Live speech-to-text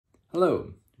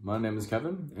Hello, my name is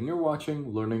Kevin, and you're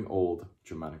watching Learning Old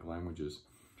Germanic Languages.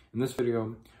 In this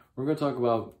video, we're going to talk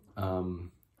about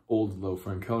Old Low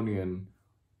Franconian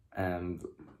and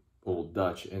Old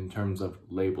Dutch in terms of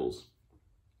labels.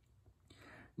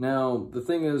 Now, the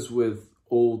thing is with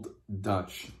Old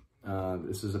Dutch,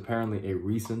 this is apparently a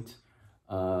recent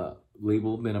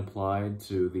label been applied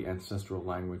to the ancestral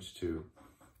language to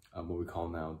what we call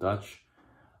now Dutch.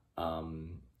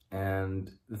 And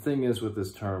the thing is with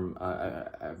this term,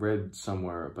 I read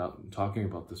somewhere about talking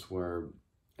about this where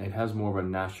it has more of a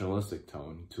nationalistic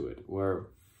tone to it,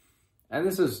 and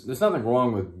there's nothing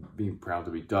wrong with being proud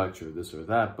to be Dutch or this or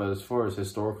that, but as far as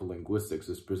historical linguistics,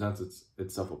 this presents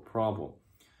itself a problem,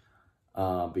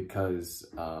 because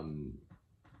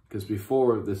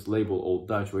before this label Old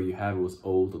Dutch, what you had was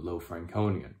Old Low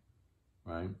Franconian,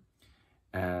 right?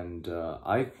 And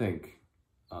I think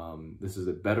this is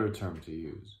a better term to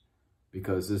use,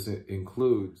 because this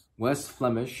includes West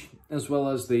Flemish as well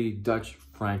as the Dutch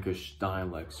Frankish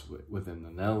dialects within the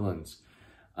Netherlands.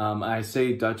 I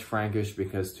say Dutch Frankish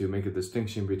because to make a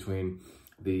distinction between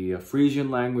the Frisian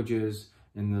languages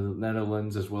in the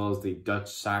Netherlands as well as the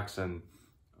Dutch Saxon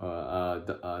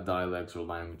dialects or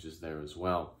languages there as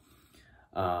well.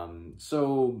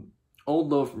 So Old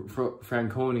Low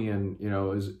Franconian,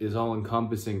 is all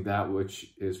encompassing that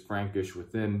which is Frankish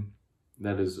within,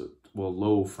 that is, well,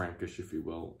 Low Frankish, if you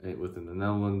will, within the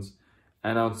Netherlands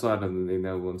and outside of the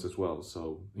Netherlands as well,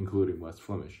 so including West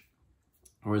Flemish.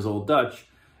 Whereas Old Dutch,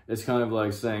 it's kind of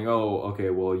like saying, oh, okay,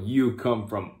 well, you come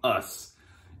from us,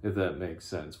 if that makes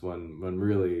sense, when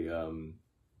really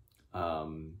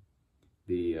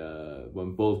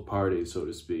when both parties, so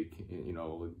to speak,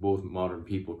 like both modern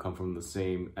people come from the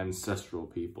same ancestral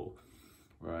people,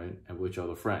 right? And which are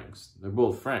the Franks. They're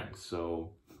both Franks,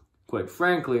 so quite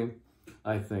frankly,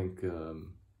 I think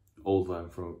Old Low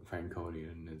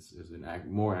Franconian is a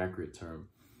more accurate term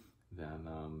than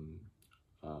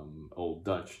Old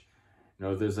Dutch.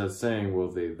 There's that saying, well,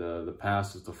 the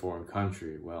past is the foreign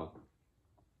country. Well,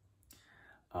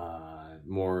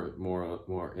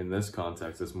 more in this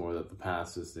context, it's more that the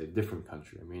past is a different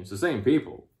country. I mean, it's the same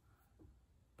people,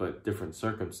 but different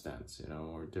circumstance,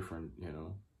 or different,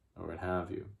 or what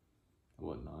have you, and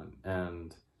whatnot.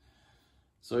 And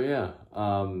so yeah,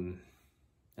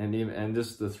 and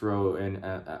just to throw in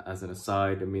as an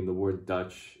aside, I mean, the word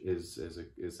Dutch is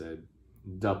a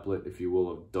doublet, if you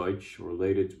will, of Deutsch,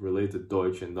 related to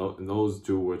Deutsch, and those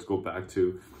two words go back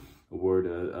to a word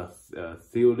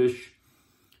Theodisch,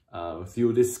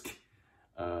 Theodisk,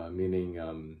 meaning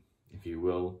if you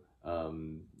will,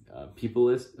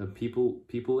 peopleish,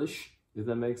 if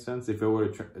that makes sense, if I were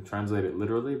to translate it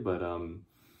literally, but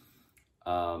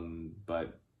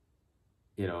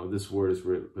this word is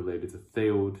related to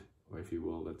Theod, or if you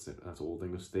will, that's Old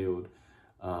English Theod,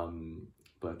 or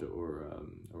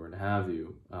what have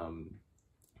you,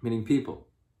 meaning people,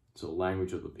 so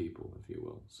language of the people, if you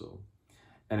will. So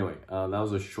anyway, that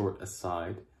was a short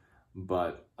aside,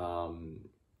 but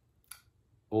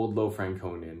Old Low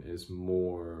Franconian is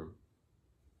more,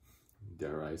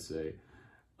 dare I say,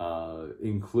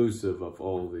 inclusive of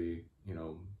all the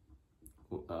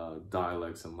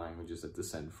dialects and languages that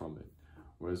descend from it.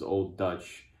 Whereas Old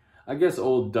Dutch, I guess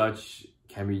Old Dutch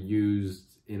can be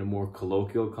used in a more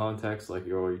colloquial context, like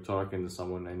you're talking to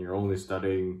someone and you're only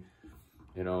studying,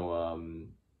 well,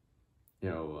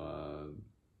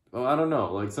 I don't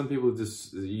know, like some people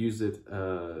just use it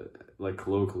like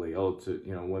colloquially,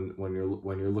 when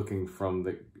you're looking from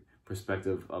the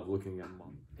perspective of looking at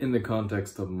in the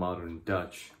context of modern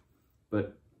Dutch.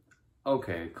 But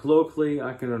okay, colloquially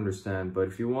I can understand, but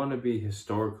if you want to be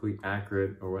historically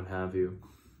accurate or what have you,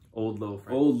 Old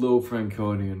Low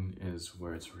Franconian is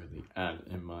where it's really at,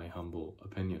 in my humble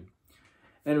opinion.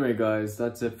 Anyway, guys,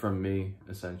 that's it from me,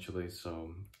 essentially.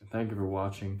 So thank you for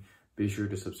watching. Be sure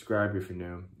to subscribe if you're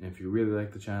new. And if you really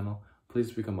like the channel,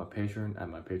 please become a patron at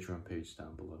my Patreon page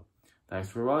down below. Thanks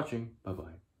for watching.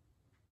 Bye-bye.